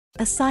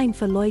A sign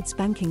for Lloyds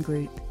Banking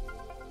Group.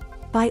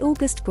 By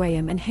August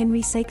Graham and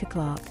Henry Saker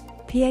Clark,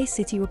 PA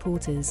City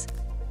Reporters.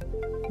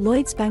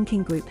 Lloyds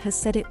Banking Group has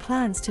said it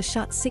plans to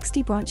shut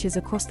 60 branches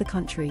across the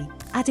country,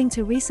 adding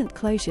to recent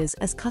closures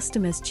as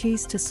customers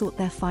choose to sort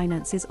their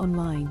finances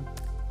online.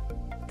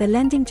 The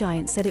lending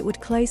giant said it would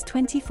close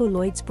 24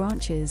 Lloyds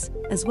branches,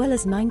 as well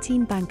as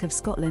 19 Bank of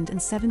Scotland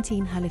and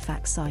 17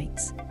 Halifax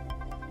sites.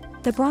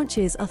 The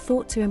branches are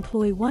thought to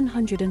employ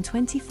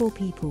 124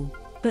 people,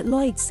 but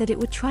Lloyds said it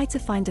would try to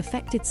find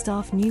affected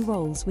staff new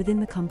roles within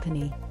the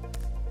company.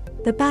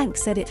 The bank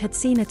said it had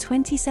seen a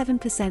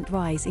 27%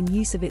 rise in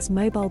use of its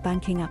mobile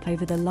banking app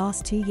over the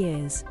last 2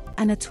 years,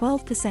 and a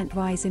 12%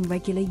 rise in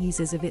regular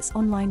users of its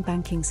online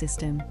banking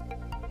system.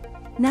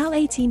 Now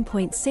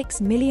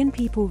 18.6 million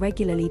people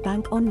regularly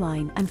bank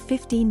online and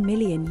 15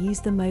 million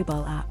use the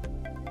mobile app.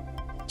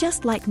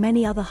 Just like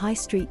many other high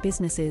street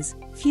businesses,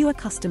 fewer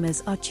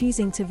customers are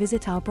choosing to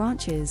visit our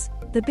branches,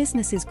 the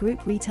business's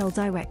group retail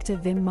director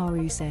Vim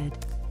Maru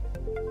said.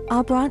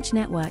 Our branch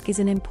network is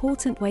an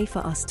important way for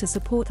us to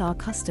support our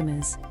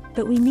customers,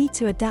 but we need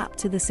to adapt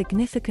to the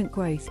significant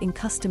growth in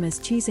customers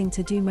choosing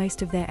to do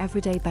most of their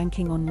everyday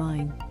banking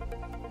online.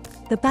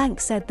 The bank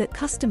said that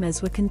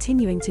customers were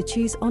continuing to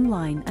choose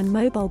online and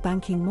mobile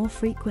banking more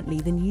frequently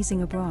than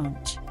using a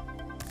branch.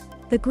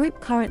 The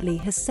group currently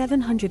has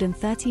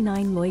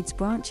 739 Lloyds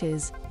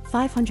branches,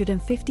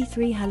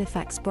 553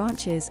 Halifax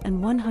branches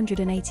and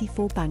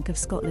 184 Bank of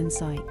Scotland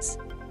sites.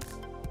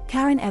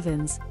 Karen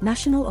Evans,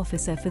 National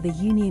Officer for the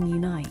union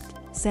Unite,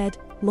 said,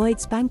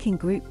 Lloyds Banking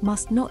Group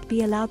must not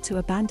be allowed to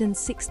abandon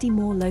 60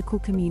 more local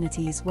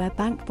communities where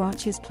bank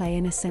branches play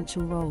an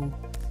essential role.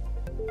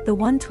 The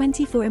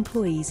 124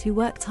 employees who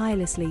work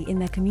tirelessly in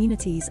their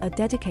communities are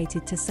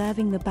dedicated to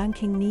serving the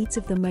banking needs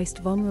of the most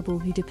vulnerable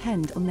who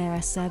depend on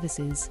their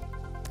services.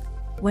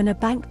 When a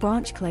bank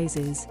branch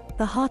closes,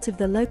 the heart of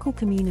the local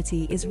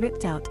community is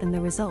ripped out and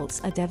the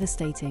results are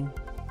devastating.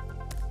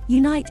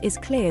 Unite is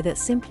clear that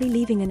simply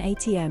leaving an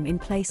ATM in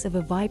place of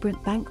a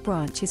vibrant bank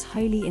branch is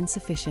wholly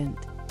insufficient.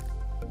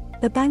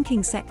 The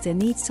banking sector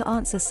needs to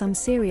answer some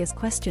serious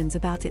questions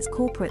about its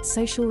corporate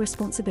social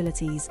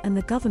responsibilities, and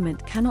the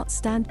government cannot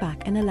stand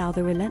back and allow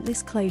the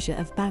relentless closure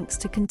of banks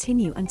to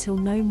continue until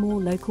no more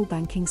local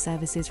banking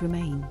services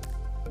remain.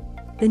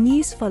 The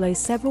news follows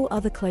several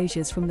other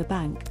closures from the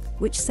bank,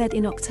 which said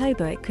in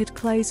October it could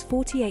close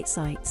 48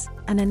 sites,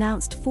 and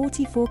announced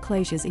 44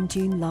 closures in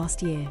June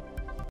last year.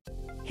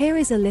 Here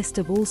is a list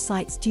of all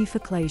sites due for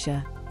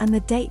closure, and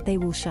the date they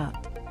will shut.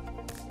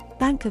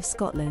 Bank of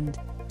Scotland.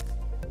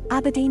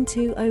 Aberdeen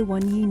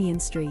 201 Union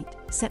Street,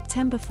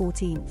 September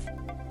 14th.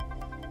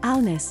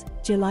 Alness,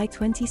 July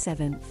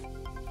 27th.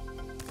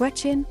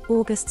 Brechin,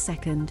 August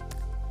 2nd.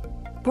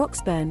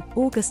 Broxburn,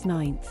 August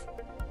 9th.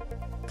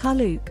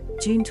 Carluke,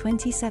 June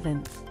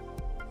 27th.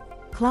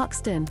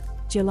 Clarkston,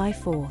 July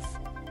 4th.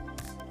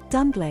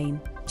 Dunblane,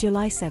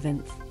 July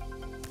 7th.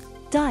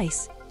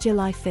 Dice,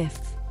 July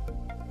 5th.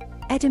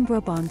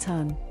 Edinburgh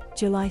Barnton,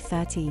 July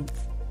 13th.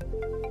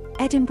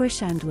 Edinburgh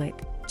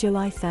Shandwick,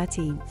 July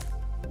 13th.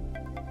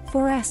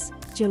 Forres,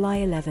 July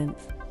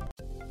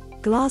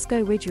 11th.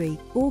 Glasgow Ridgery,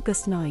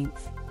 August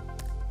 9th.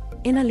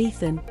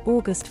 Innerleithen,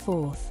 August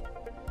 4th.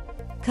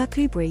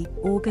 Kirkcudbright,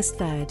 August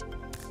 3rd.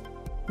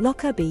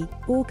 Lockerbie,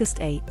 August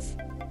 8th.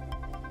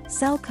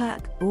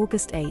 Selkirk,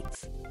 August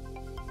 8th.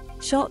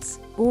 Shotts,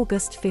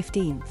 August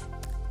 15th.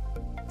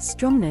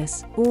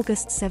 Stromness,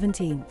 August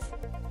 17th.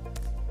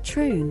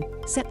 Troon,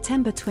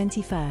 September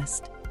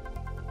 21st.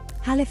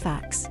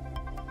 Halifax.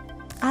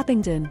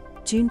 Abingdon,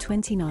 June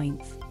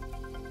 29th.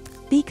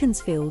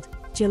 Beaconsfield,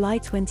 July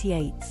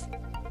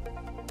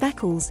 28th.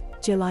 Beccles,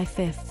 July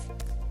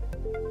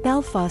 5th.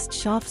 Belfast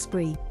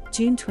Shaftesbury,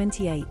 June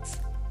 28th.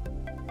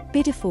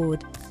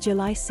 Bideford,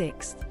 July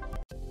 6th.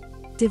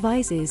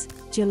 Devizes,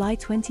 July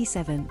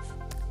 27th.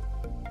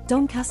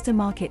 Doncaster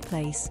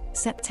Marketplace,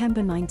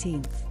 September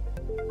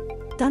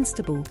 19th.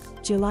 Dunstable,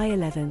 July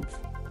 11th.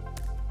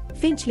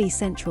 Finchley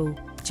Central,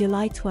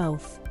 July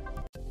 12th.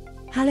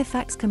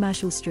 Halifax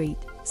Commercial Street,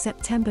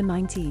 September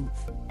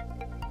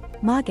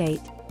 19th.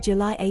 Margate,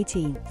 July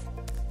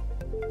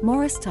 18th.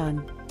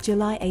 Morristown,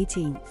 July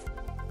 18th.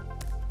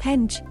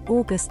 Penge,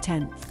 August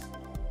 10th.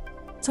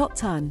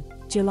 Topton,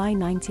 July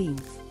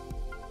 19th.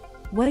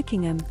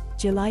 Wokingham,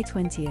 July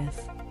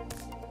 20th.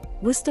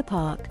 Worcester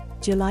Park,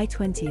 July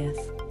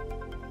 20th.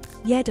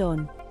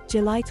 Yeadon,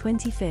 July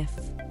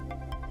 25th.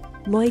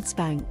 Lloyds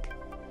Bank.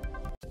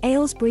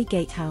 Aylesbury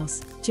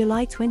Gatehouse,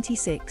 July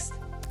 26th.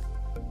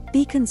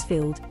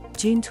 Beaconsfield,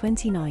 June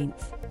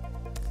 29th.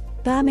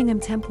 Birmingham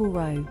Temple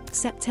Row,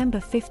 September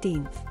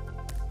 15th.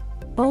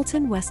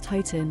 Bolton West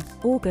Houghton,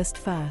 August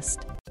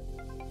 1st.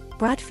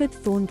 Bradford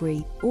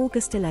Thornbury,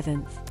 August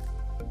 11th.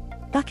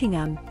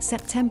 Buckingham,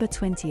 September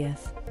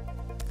 20th.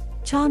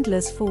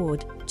 Chandler's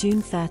Ford,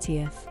 June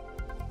 30th.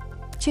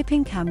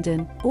 Chipping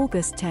Camden,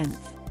 August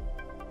 10th.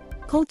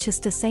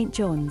 Colchester St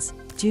John's,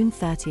 June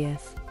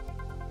 30th.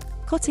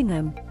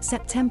 Cottingham,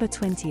 September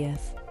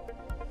 20th.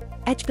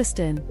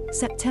 Edgbaston,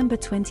 September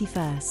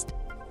 21st.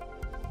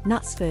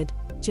 Knutsford,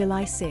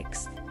 July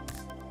 6th.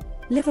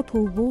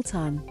 Liverpool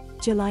Walton,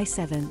 July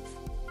 7th.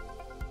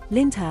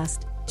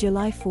 Lyndhurst,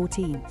 July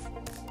 14th.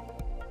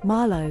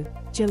 Marlow,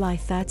 July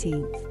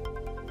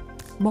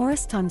 13th.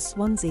 Morristown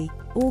Swansea,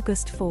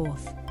 August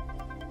 4th.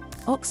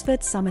 Oxford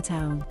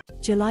Summertown,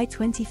 July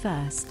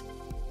 21st.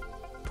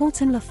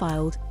 Porton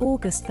Laffield,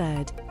 August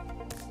 3rd.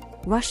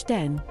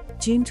 Rushden,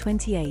 June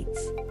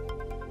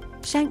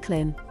 28th.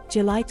 Shanklin,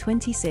 July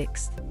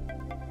 26th.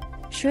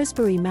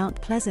 Shrewsbury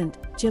Mount Pleasant,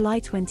 July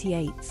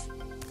 28th.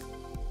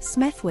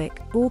 Smethwick,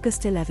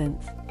 August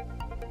 11th.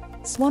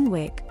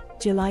 Swanwick,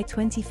 July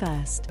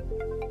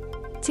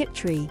 21st.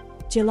 Tiptree,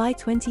 July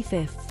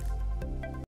 25th.